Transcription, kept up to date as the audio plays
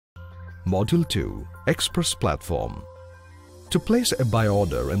Module 2 Express Platform. To place a buy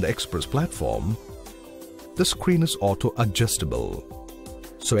order in the Express platform, the screen is auto-adjustable.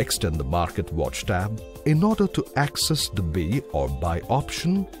 So extend the Market Watch tab in order to access the B or Buy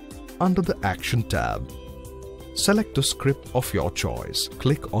option under the Action tab. Select the script of your choice.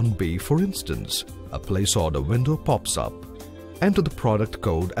 Click on B for instance. A place order window pops up. Enter the product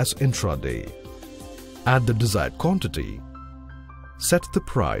code as intraday. Add the desired quantity. Set the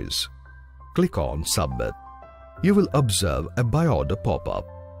price. Click on Submit. You will observe a buy order pop up.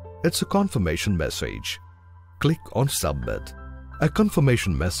 It's a confirmation message. Click on Submit. A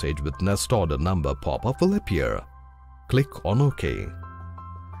confirmation message with next order number pop-up will appear. Click on OK.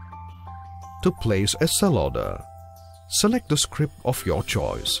 To place a sell order, select the script of your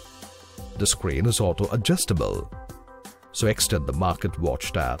choice. The screen is auto-adjustable. So extend the Market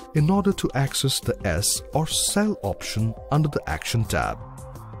Watch tab in order to access the S or Sell option under the Action tab.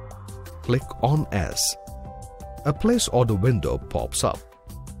 Click on S. A place order window pops up.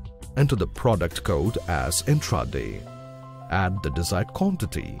 Enter the product code as intraday. Add the desired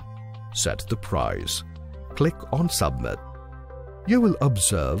quantity. Set the price. Click on Submit. You will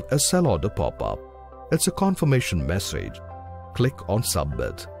observe a sell order pop up. It's a confirmation message. Click on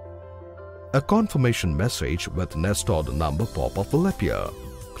Submit. A confirmation message with next order number pop-up will appear.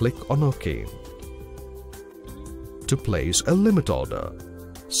 Click on OK. To place a limit order,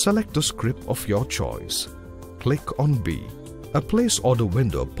 select the script of your choice. Click on B. A place order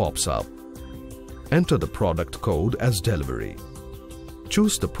window pops up. Enter the product code as delivery.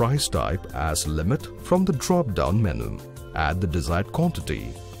 Choose the price type as limit from the drop-down menu. Add the desired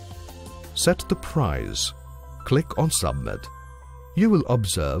quantity. Set the price. Click on Submit. You will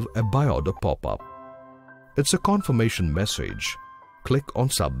observe a buy order pop up. It's a confirmation message. Click on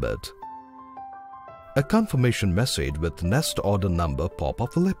Submit. A confirmation message with next order number pop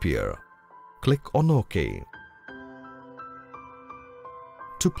up will appear. Click on OK.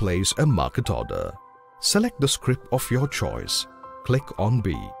 To place a market order, select the script of your choice. Click on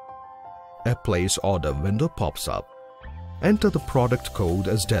B. A place order window pops up. Enter the product code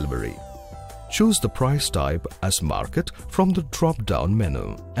as delivery. Choose the price type as market from the drop-down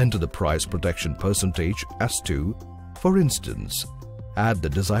menu. Enter the price protection percentage as 2, for instance. Add the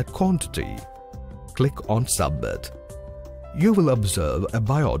desired quantity. Click on Submit. You will observe a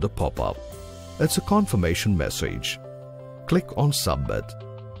buy order pop up. It's a confirmation message. Click on Submit.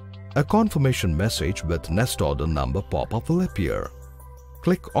 A confirmation message with next order number pop-up will appear.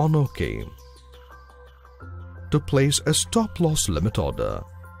 Click on OK. To place a stop-loss limit order,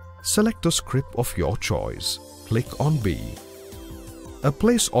 select the script of your choice. Click on B. A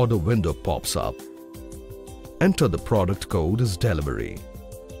place order window pops up. Enter the product code as delivery.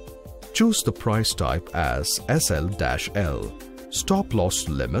 Choose the price type as SL-L, stop-loss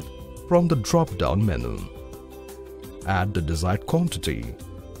limit from the drop-down menu. Add the desired quantity.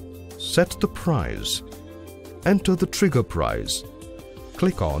 Set the price. Enter the trigger price.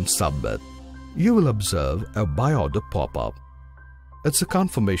 Click on Submit. You will observe a buy order pop up. It's a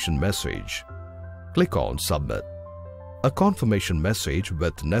confirmation message. Click on Submit. A confirmation message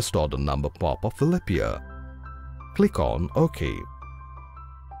with next order number pop up will appear. Click on OK.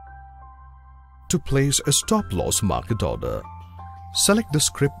 To place a stop-loss market order, select the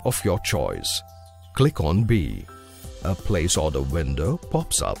script of your choice. Click on B. A place order window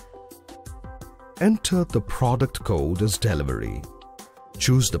pops up. Enter the product code as delivery.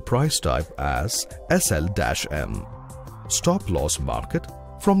 Choose the price type as SL-M, stop-loss market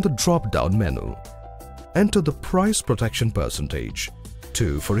from the drop-down menu. Enter the price protection percentage,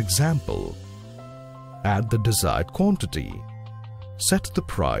 2 for example. Add the desired quantity. Set the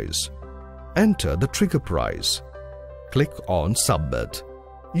price. Enter the trigger price. Click on Submit.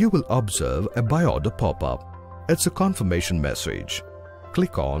 You will observe a buy order pop up. It's a confirmation message.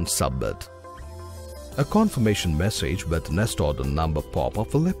 Click on Submit. A confirmation message with next order number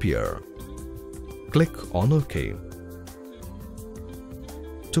pop-up will appear. Click on OK.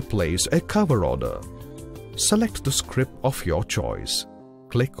 To place a cover order, select the script of your choice.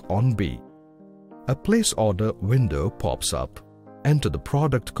 Click on B. A place order window pops up. Enter the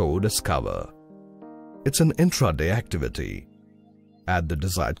product code as cover. It's an intraday activity. Add the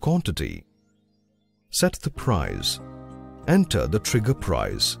desired quantity. Set the price. Enter the trigger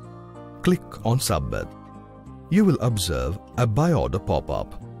price. Click on Submit. You will observe a buy order pop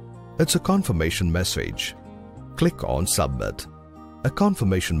up. It's a confirmation message. Click on Submit. A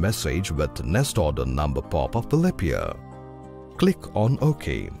confirmation message with next order number pop up will appear. Click on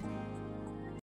OK.